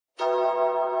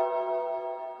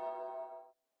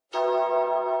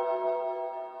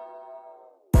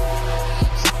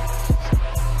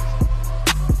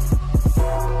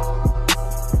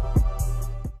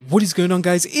What is going on,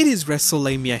 guys? It is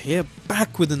Wrestlemania here,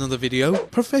 back with another video.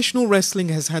 Professional wrestling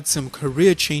has had some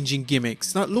career-changing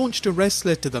gimmicks that launched a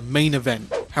wrestler to the main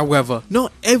event. However,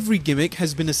 not every gimmick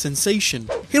has been a sensation.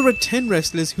 Here are 10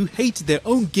 wrestlers who hated their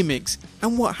own gimmicks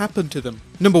and what happened to them.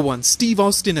 Number 1. Steve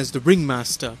Austin as the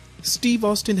Ringmaster. Steve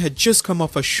Austin had just come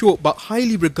off a short but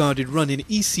highly regarded run in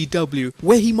ECW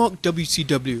where he mocked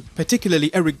WCW, particularly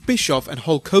Eric Bischoff and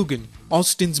Hulk Hogan.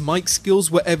 Austin's mic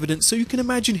skills were evident, so you can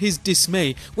imagine his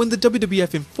dismay when the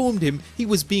WWF informed him he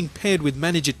was being paired with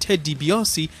manager Ted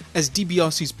DiBiase as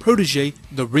DiBiase's protege,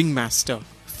 the Ringmaster.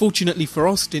 Fortunately for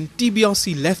Austin,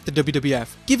 DiBiase left the WWF,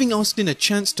 giving Austin a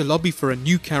chance to lobby for a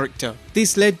new character.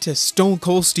 This led to Stone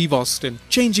Cold Steve Austin,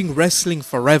 changing wrestling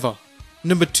forever.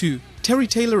 Number 2. Terry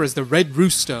Taylor as the Red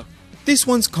Rooster. This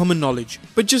one's common knowledge,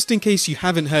 but just in case you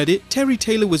haven't heard it, Terry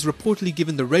Taylor was reportedly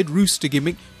given the Red Rooster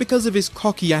gimmick because of his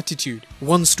cocky attitude.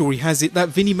 One story has it that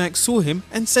Vinnie Mac saw him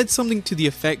and said something to the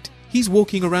effect, "He's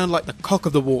walking around like the cock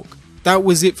of the walk." That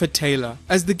was it for Taylor,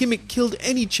 as the gimmick killed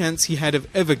any chance he had of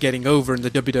ever getting over in the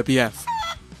WWF.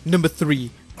 Number 3.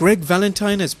 Greg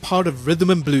Valentine as part of Rhythm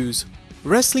and Blues.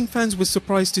 Wrestling fans were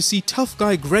surprised to see tough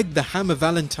guy Greg the Hammer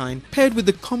Valentine paired with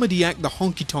the comedy act the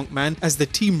Honky Tonk Man as the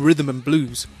team Rhythm and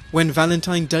Blues. When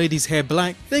Valentine dyed his hair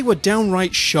black, they were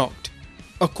downright shocked.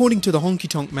 According to the Honky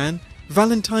Tonk Man,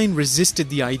 Valentine resisted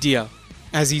the idea.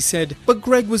 As he said, "But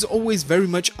Greg was always very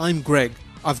much I'm Greg.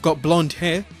 I've got blonde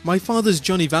hair, my father's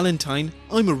Johnny Valentine,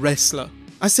 I'm a wrestler."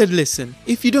 I said, "Listen,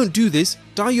 if you don't do this,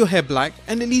 dye your hair black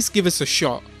and at least give us a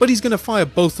shot." But he's gonna fire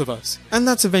both of us. And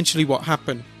that's eventually what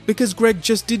happened, because Greg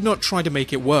just did not try to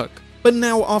make it work. But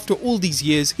now, after all these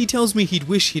years, he tells me he'd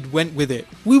wish he'd went with it.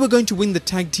 We were going to win the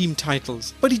tag team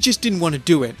titles, but he just didn't want to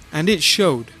do it, and it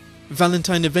showed.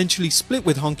 Valentine eventually split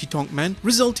with Honky Tonk Man,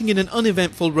 resulting in an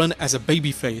uneventful run as a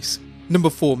babyface. Number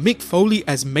 4. Mick Foley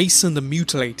as Mason the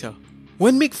Mutilator.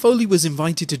 When Mick Foley was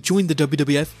invited to join the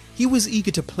WWF, he was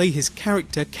eager to play his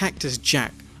character Cactus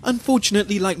Jack.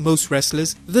 Unfortunately, like most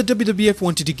wrestlers, the WWF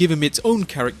wanted to give him its own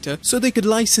character so they could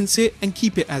license it and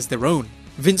keep it as their own.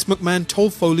 Vince McMahon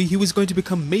told Foley he was going to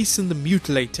become Mason the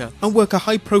Mutilator and work a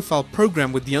high-profile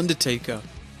program with The Undertaker.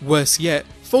 Worse yet,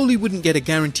 Foley wouldn't get a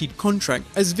guaranteed contract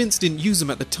as Vince didn't use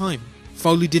him at the time.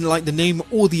 Foley didn't like the name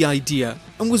or the idea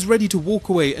and was ready to walk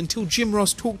away until Jim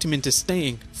Ross talked him into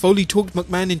staying. Foley talked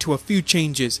McMahon into a few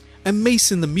changes, and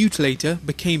Mason the Mutilator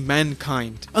became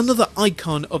Mankind, another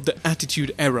icon of the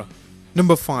Attitude Era.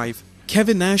 Number 5.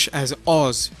 Kevin Nash as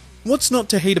Oz. What's not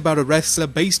to hate about a wrestler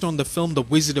based on the film The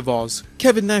Wizard of Oz?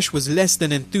 Kevin Nash was less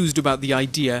than enthused about the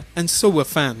idea, and so were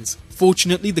fans.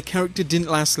 Fortunately, the character didn't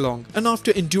last long, and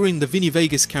after enduring the Vinny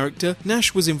Vegas character,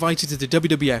 Nash was invited to the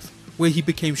WWF, where he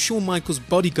became Shawn Michaels'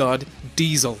 bodyguard,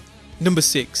 Diesel. Number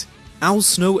 6. Al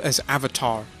Snow as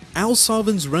Avatar. Al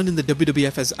Sarvin's run in the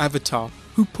WWF as Avatar,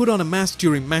 who put on a mask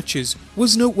during matches,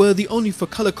 was noteworthy only for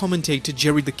color commentator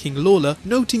Jerry the King Lawler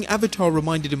noting Avatar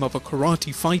reminded him of a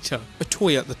karate fighter, a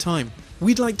toy at the time.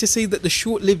 We'd like to say that the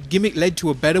short-lived gimmick led to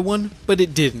a better one, but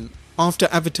it didn't. After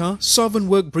Avatar, Sarvin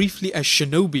worked briefly as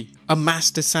Shinobi, a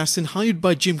masked assassin hired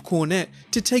by Jim Cornette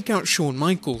to take out Shawn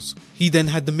Michaels. He then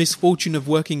had the misfortune of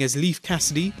working as Leif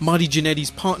Cassidy, Marty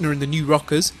Jannetty's partner in the New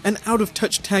Rockers, an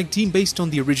out-of-touch tag team based on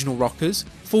the original Rockers.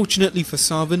 Fortunately for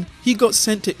Sarvin, he got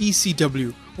sent to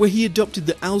ECW, where he adopted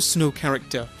the Al Snow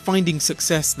character, finding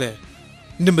success there.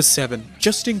 Number 7.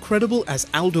 Just Incredible as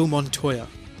Aldo Montoya.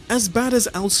 As bad as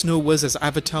Al Snow was as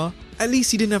Avatar, at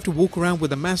least he didn't have to walk around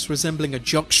with a mask resembling a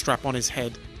jockstrap on his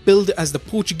head. Billed as the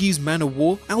Portuguese Man of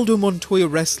War, Aldo Montoya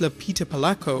wrestler Peter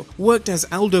Palaco worked as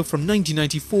Aldo from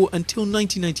 1994 until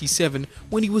 1997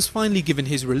 when he was finally given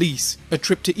his release. A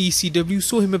trip to ECW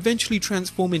saw him eventually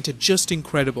transform into Just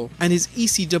Incredible, and his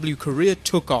ECW career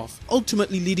took off,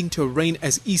 ultimately leading to a reign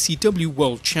as ECW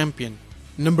World Champion.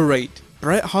 Number 8.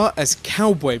 Bret Hart as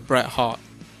Cowboy Bret Hart.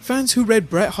 Fans who read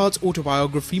Bret Hart's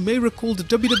autobiography may recall the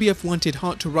WWF wanted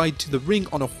Hart to ride to the ring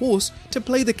on a horse to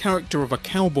play the character of a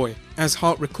cowboy. As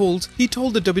Hart recalls, he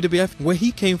told the WWF, "Where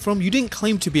he came from, you didn't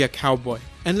claim to be a cowboy,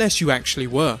 unless you actually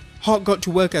were." Hart got to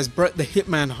work as Bret the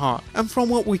Hitman Hart, and from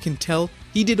what we can tell,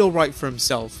 he did alright for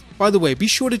himself. By the way, be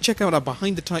sure to check out our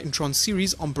Behind the Titantron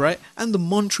series on Bret and the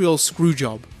Montreal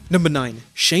Screwjob. Number 9.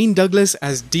 Shane Douglas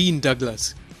as Dean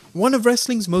Douglas. One of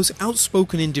wrestling's most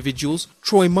outspoken individuals,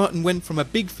 Troy Martin went from a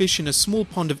big fish in a small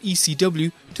pond of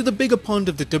ECW to the bigger pond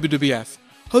of the WWF,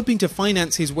 hoping to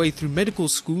finance his way through medical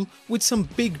school with some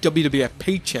big WWF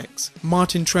paychecks.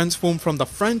 Martin transformed from the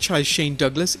franchise Shane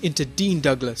Douglas into Dean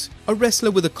Douglas, a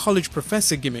wrestler with a college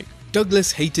professor gimmick,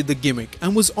 Douglas hated the Gimmick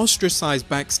and was ostracized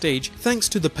backstage thanks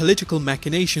to the political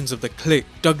machinations of the clique.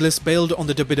 Douglas bailed on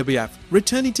the WWF,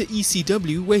 returning to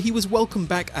ECW where he was welcomed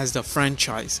back as the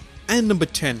franchise. And number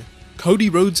 10. Cody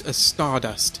Rhodes as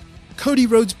Stardust. Cody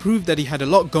Rhodes proved that he had a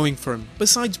lot going for him,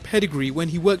 besides pedigree when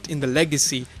he worked in the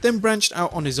Legacy, then branched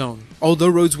out on his own. Although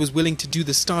Rhodes was willing to do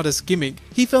the Stardust gimmick,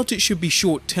 he felt it should be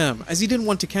short term as he didn't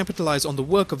want to capitalize on the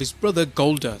work of his brother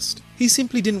Goldust. He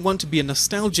simply didn't want to be a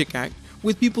nostalgic act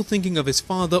with people thinking of his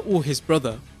father or his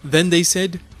brother. Then they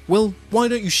said, well, why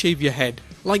don't you shave your head,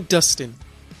 like Dustin?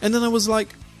 And then I was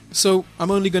like, so I'm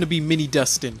only going to be mini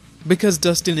Dustin. Because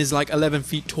Dustin is like 11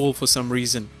 feet tall for some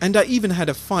reason. And I even had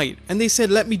a fight and they said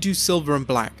let me do silver and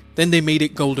black. Then they made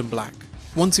it gold and black.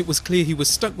 Once it was clear he was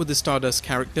stuck with the Stardust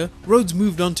character, Rhodes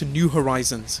moved on to New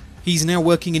Horizons. He's now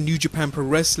working in New Japan Pro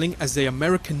Wrestling as the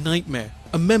American Nightmare,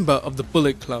 a member of the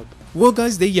Bullet Club. Well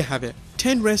guys, there you have it.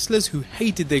 10 wrestlers who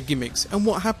hated their gimmicks and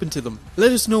what happened to them.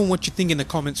 Let us know what you think in the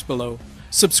comments below.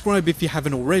 Subscribe if you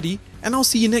haven't already, and I'll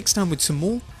see you next time with some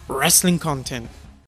more wrestling content.